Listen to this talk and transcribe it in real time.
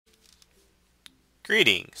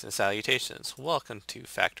Greetings and salutations. Welcome to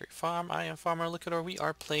Factory Farm. I am Farmer Liquidor. We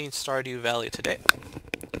are playing Stardew Valley today.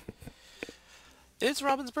 It's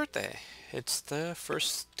Robin's birthday. It's the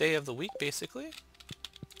first day of the week, basically.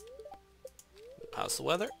 How's the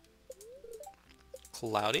weather?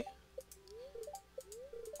 Cloudy.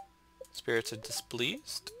 Spirits are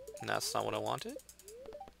displeased. And that's not what I wanted.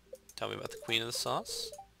 Tell me about the queen of the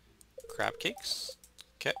sauce. Crab cakes.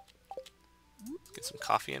 Okay. Let's get some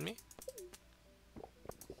coffee in me.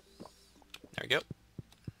 There we go.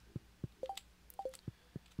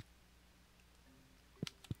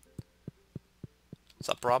 What's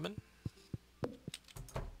up, Robin?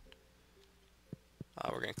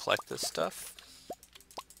 We're going to collect this stuff.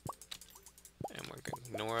 And we're going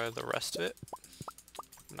to ignore the rest of it.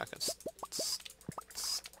 I'm not going to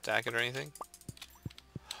stack it or anything.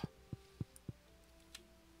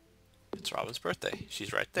 It's Robin's birthday.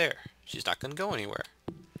 She's right there. She's not going to go anywhere.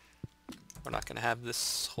 We're not going to have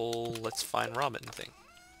this whole let's find Robin thing.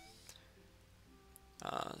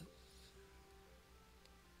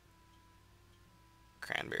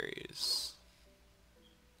 Cranberries.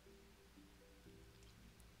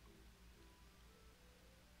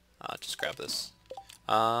 Just grab this.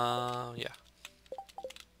 Yeah.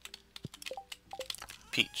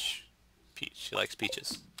 Peach. Peach. She likes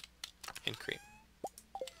peaches. And cream.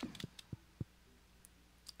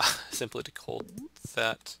 Simply to hold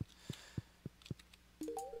that.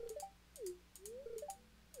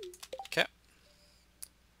 Okay.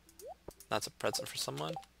 That's a present for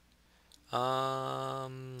someone.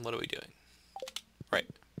 What are we doing? Right.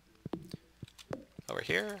 Over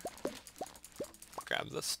here. Grab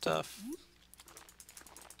this stuff.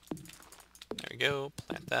 There we go.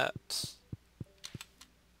 Plant that.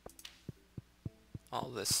 All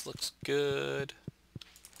this looks good.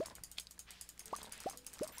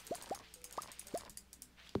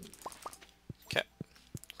 Okay.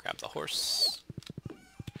 Grab the horse.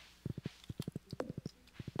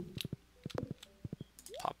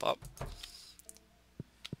 Pop up.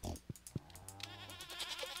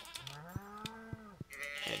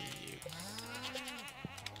 And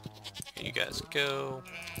you guys go.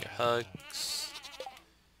 Your hugs.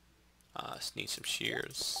 Just need some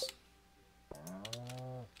shears.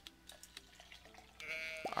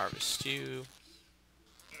 Harvest you.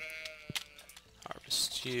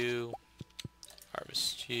 Harvest you.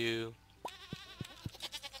 Harvest you.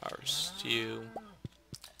 Harvest you.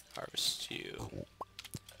 Harvest you.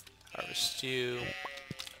 Harvest you.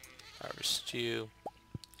 Harvest you.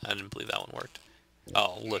 I didn't believe that one worked.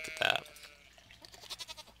 Oh, look at that.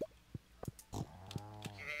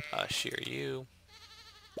 Shear you.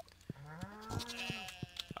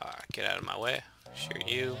 Get out of my way. Shear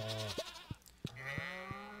you.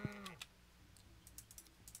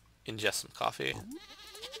 Ingest some coffee.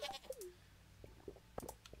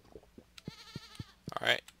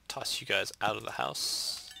 Alright, toss you guys out of the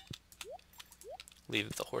house.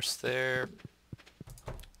 Leave the horse there.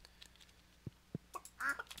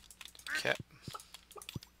 Okay.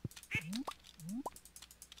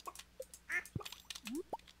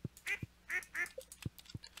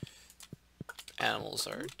 Animals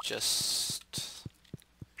are just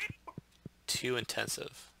too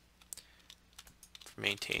intensive for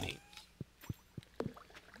maintaining.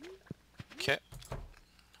 Okay.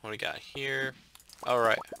 What do we got here?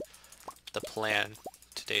 Alright. The plan.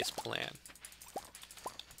 Today's plan.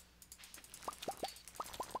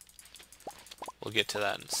 We'll get to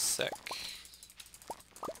that in a sec.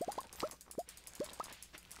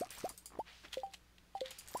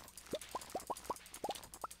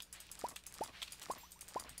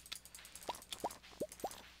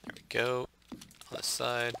 There we go. On this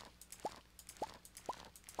side.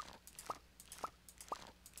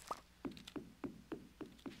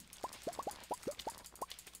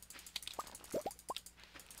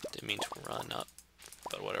 Didn't mean to run up,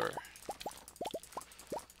 but whatever.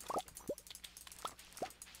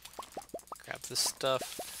 Grab this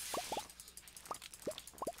stuff.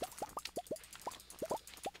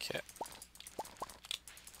 Okay.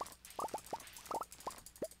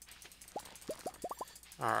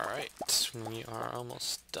 Alright, we are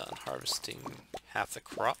almost done harvesting half the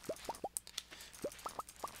crop.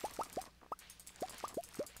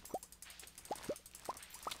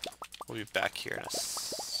 We'll be back here in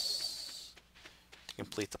to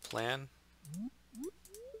complete the plan.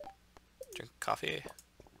 Drink coffee.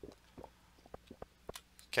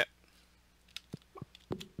 Okay.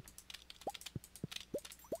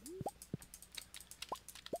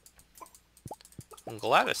 I'm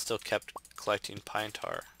glad I still kept collecting pine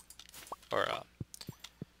tar, or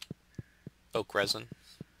oak resin,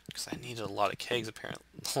 because I needed a lot of kegs apparently.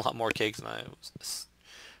 A lot more cakes than I was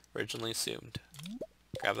originally assumed.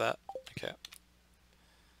 Grab that. Okay.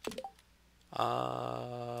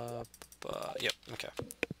 Yep, okay.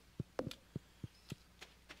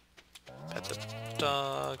 Pet the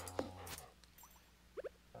dog.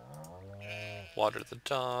 Water the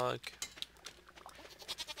dog.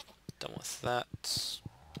 Done with that.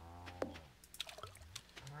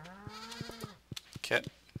 Okay.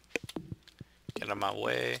 Get out of my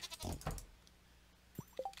way.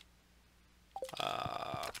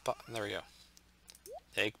 There we go.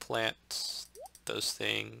 Eggplant. Those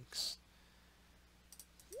things.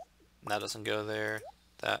 That doesn't go there.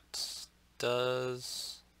 That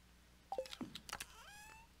does.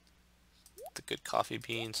 The good coffee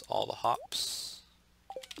beans, all the hops.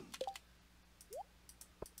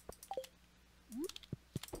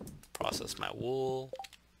 Process my wool.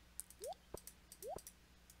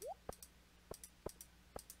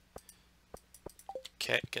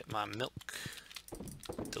 Okay, get my milk.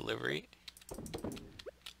 Delivery.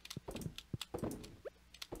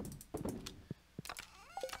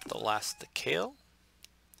 The kale.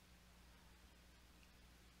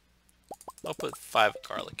 I'll put 5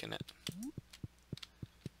 garlic in it.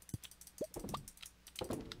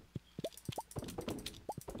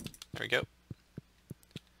 There we go.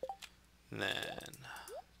 And then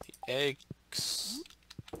the eggs.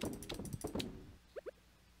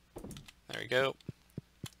 There we go.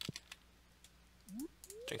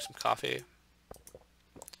 Drink some coffee.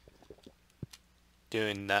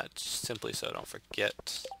 Doing that simply so I don't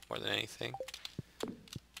forget more than anything.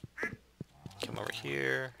 Come over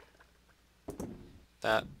here.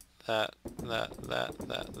 That.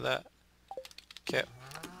 Okay.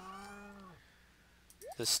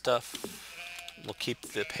 This stuff will keep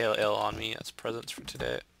the pale ale on me as presents for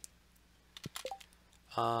today.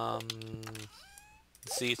 The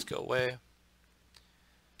seeds go away.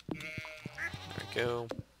 There we go.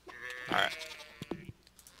 Alright.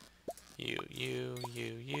 You.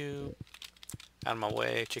 Out of my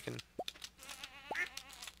way, chicken.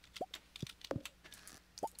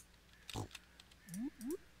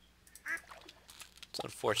 It's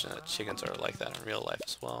unfortunate that chickens are like that in real life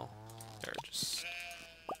as well. They're just...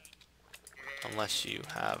 Unless you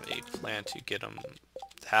have a plan to get them,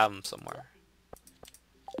 to have them somewhere.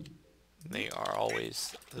 They are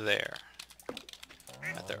always there.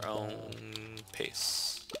 At their own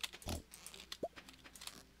pace.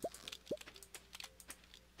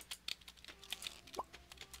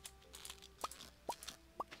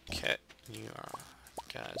 Okay,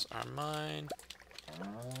 guys are mine.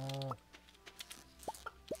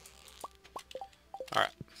 Alright.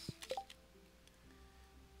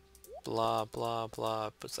 Blah, blah, blah.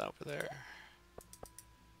 Puts that over there.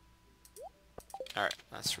 Alright,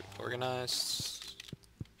 that's reorganized.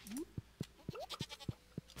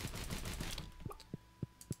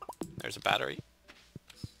 There's a battery.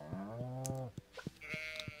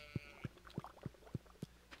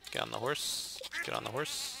 Get on the horse. Get on the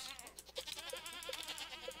horse.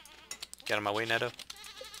 Get out of my way, Neto.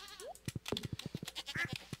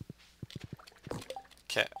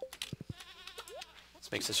 Okay.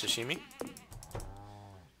 Let's make some sashimi.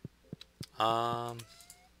 I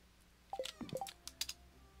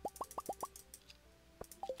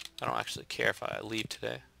don't actually care if I leave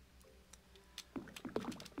today.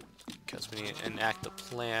 Because we need to enact a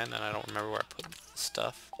plan, and I don't remember where I put the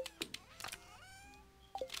stuff.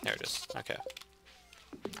 There it is. Okay.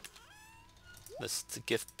 This is the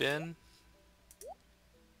gift bin.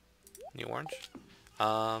 New orange.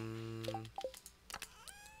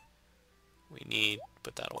 We need to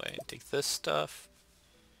put that away and take this stuff.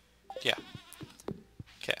 Yeah.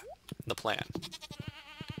 Okay. The plan.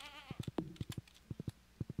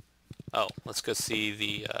 Oh, let's go see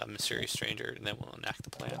the mysterious stranger, and then we'll enact the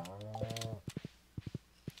plan.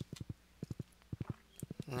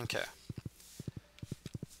 Okay.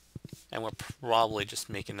 And we're probably just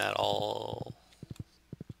making that all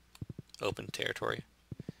open territory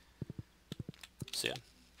soon.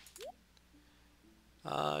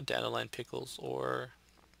 Dandelion pickles or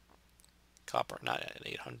copper, not at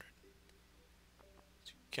 800.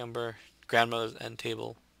 Cucumber, grandmother's end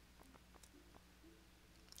table.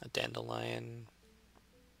 A dandelion,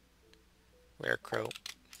 rare crow.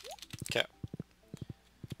 Okay.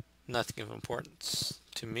 Nothing of importance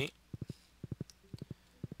to me.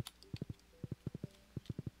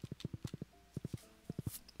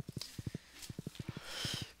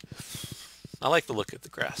 I like the look of the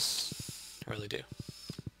grass. I really do.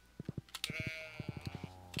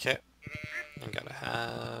 Okay. I'm gonna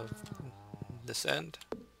have this end.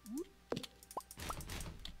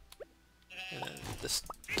 And then this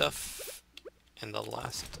stuff And the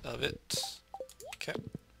last of it. Okay.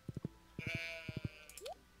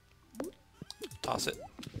 Toss it.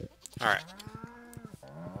 Alright.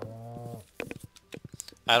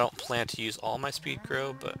 I don't plan to use all my speed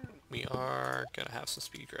grow, but we are gonna have some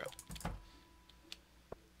speed grow.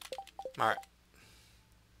 Alright.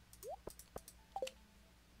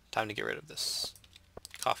 Time to get rid of this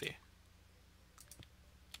coffee.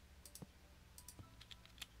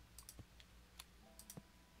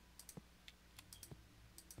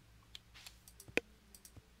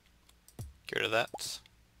 Get rid of that.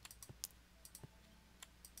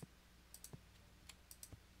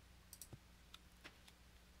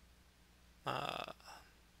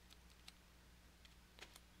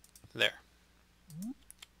 There.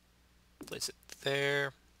 Place it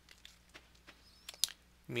there.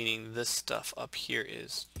 Meaning this stuff up here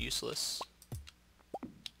is useless.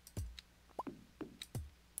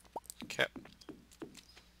 Okay.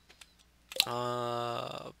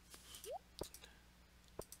 Hoe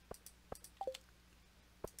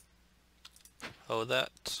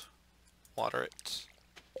that. Water it.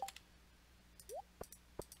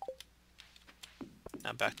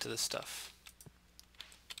 Now back to this stuff.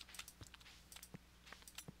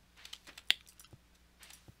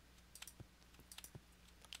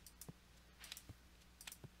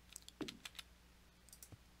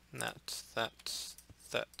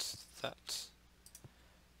 That.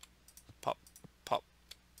 Pop, pop,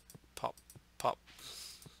 pop, pop,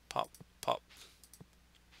 pop, pop.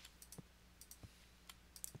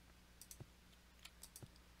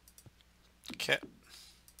 Okay.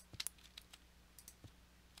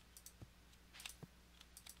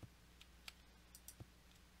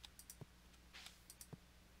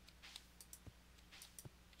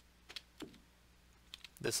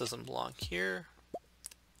 This doesn't belong here.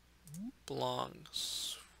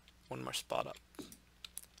 Belongs one more spot up.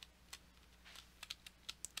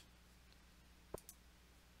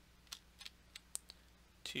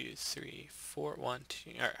 Two, three, four, 1,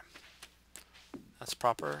 2. Alright. That's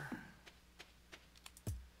proper.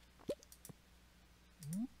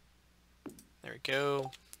 There we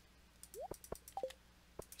go.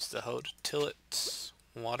 Use the hoe to till it,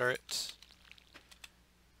 water it.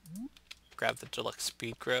 Grab the deluxe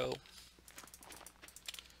speed grow.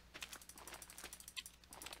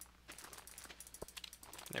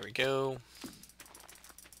 There we go.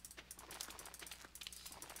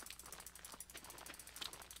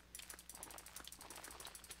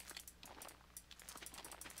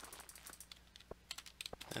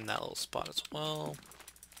 And that little spot as well.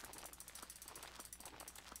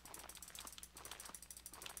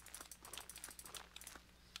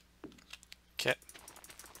 Okay.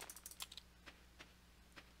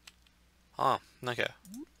 Oh, okay.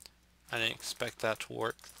 I didn't expect that to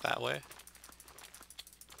work that way.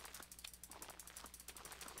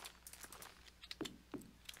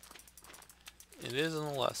 It isn't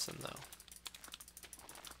a lesson, though.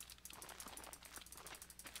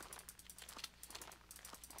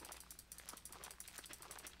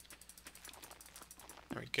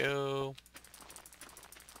 There we go.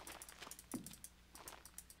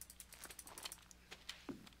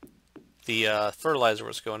 The fertilizer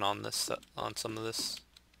was going on this on some of this.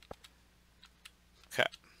 Okay.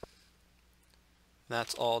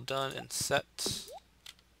 That's all done and set.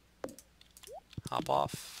 Hop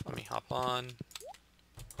off. Let me hop on.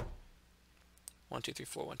 1, 2, 3,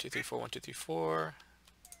 4. 1, 2, 3, 4. 1, 2, 3, 4.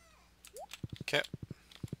 Okay.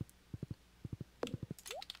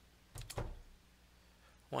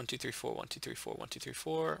 1, 2, 3, 4. 1, 2, 3, 4. 1, 2, 3,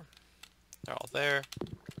 4. They're all there.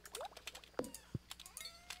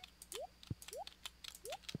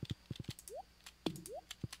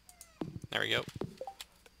 There we go.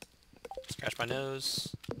 Scratch my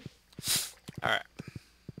nose. Alright.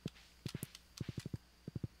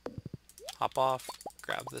 Hop off.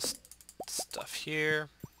 Grab this stuff here.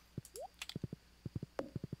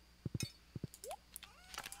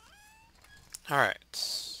 Alright.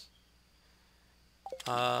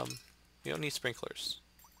 We don't need sprinklers.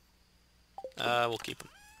 We'll keep them.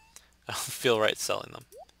 I don't feel right selling them.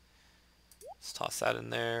 Let's toss that in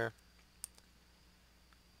there.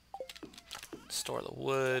 Store the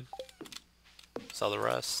wood. Sell the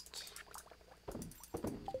rest.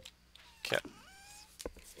 Okay.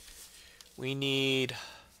 We need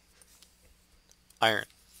iron.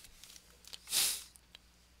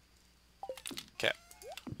 Okay.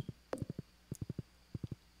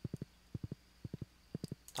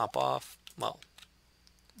 Hop off. Well.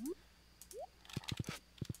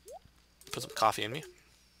 Put some coffee in me.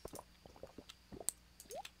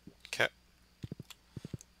 Okay.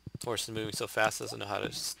 The horse is moving so fast it doesn't know how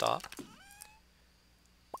to stop.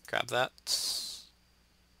 Grab that.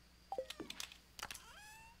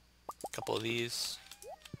 couple of these.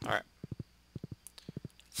 Alright.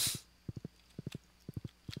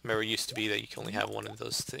 Remember, it used to be that you can only have one of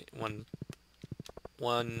those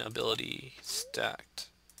one ability stacked.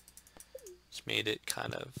 Which made it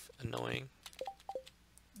kind of annoying.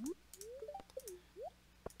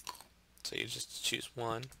 So you just choose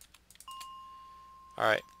one.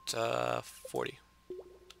 Alright, 40.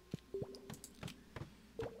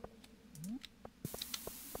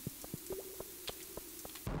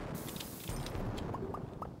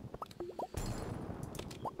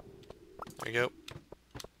 There you go.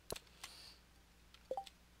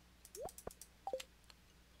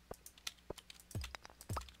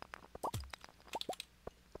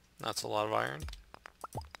 That's a lot of iron.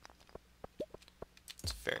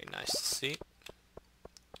 It's very nice to see.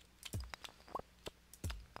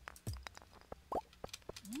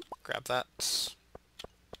 Grab that.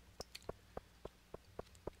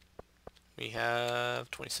 We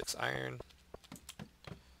have 26 iron.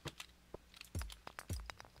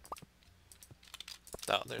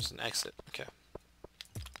 Oh, there's an exit. Okay.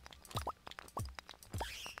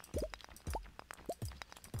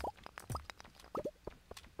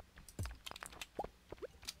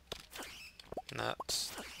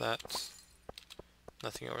 That's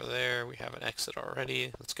nothing over there. We have an exit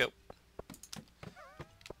already. Let's go.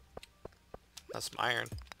 That's some iron.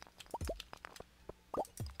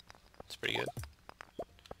 It's pretty good.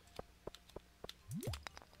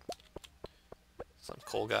 Some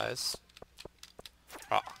coal guys.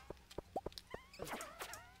 Ah.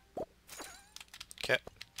 Okay.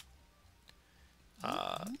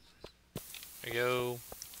 There we go.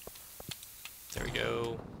 There we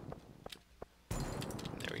go.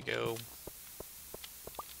 There we go.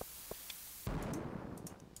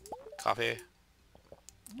 Coffee.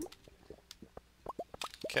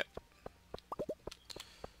 Okay.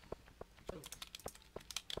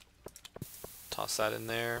 Toss that in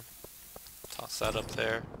there. Toss that up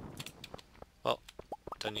there. Well,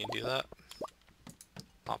 don't need to do that.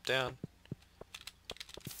 Hop down.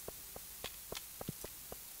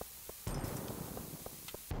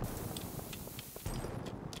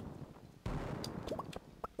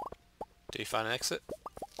 Do you find an exit?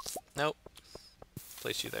 Nope.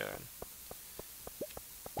 Place you there.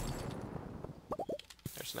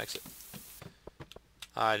 There's an exit.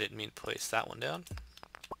 I didn't mean to place that one down.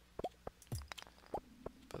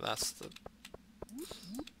 But that's the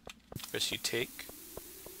risk you take.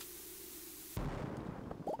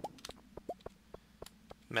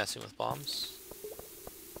 Messing with bombs.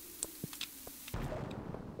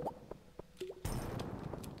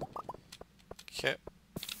 Okay.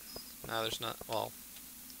 Now there's not, well,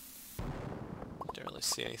 didn't really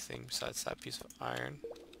see anything besides that piece of iron.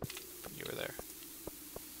 You were there.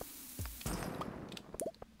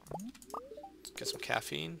 Let's get some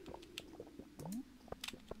caffeine.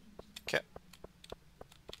 Okay.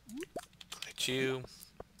 Collect you.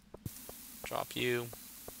 Drop you.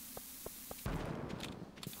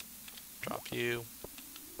 Drop you.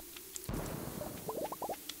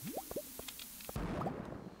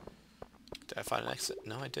 Did I find an exit?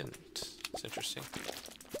 No, I didn't. It's interesting.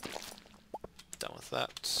 Done with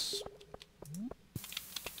that.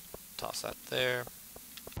 Toss that there.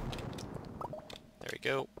 There we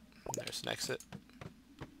go. There's an exit.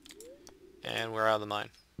 And we're out of the mine.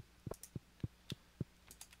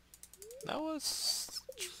 That was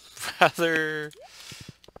rather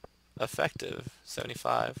effective.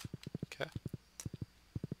 75. Okay.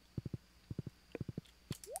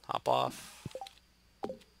 Hop off.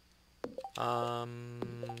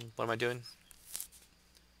 What am I doing?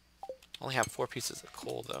 I only have 4 pieces of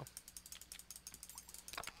coal, though.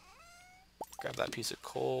 Grab that piece of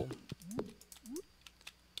coal.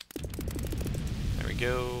 There we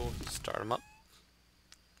go. Start them up.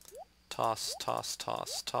 Toss, toss,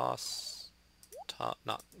 toss, toss.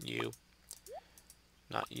 Not you.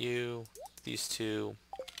 Not you. These two.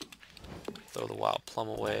 Throw the wild plum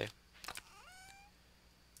away.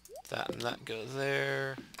 That and that go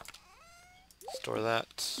there. Store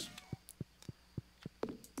that.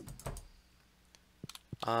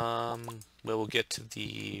 We will get to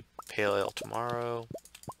the pale ale tomorrow.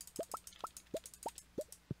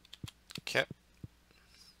 Okay.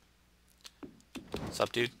 What's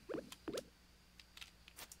up, dude?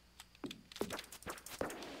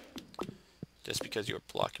 Just because you were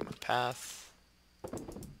blocking my path.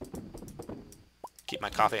 Keep my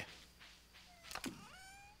coffee.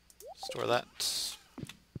 Store that.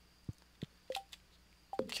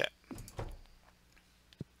 Okay.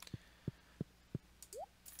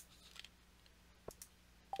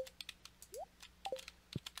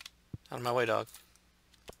 Out of my way, dog.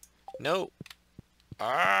 No!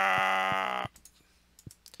 Ah!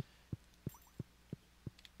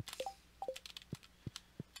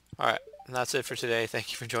 Alright, and that's it for today.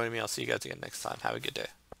 Thank you for joining me. I'll see you guys again next time. Have a good day.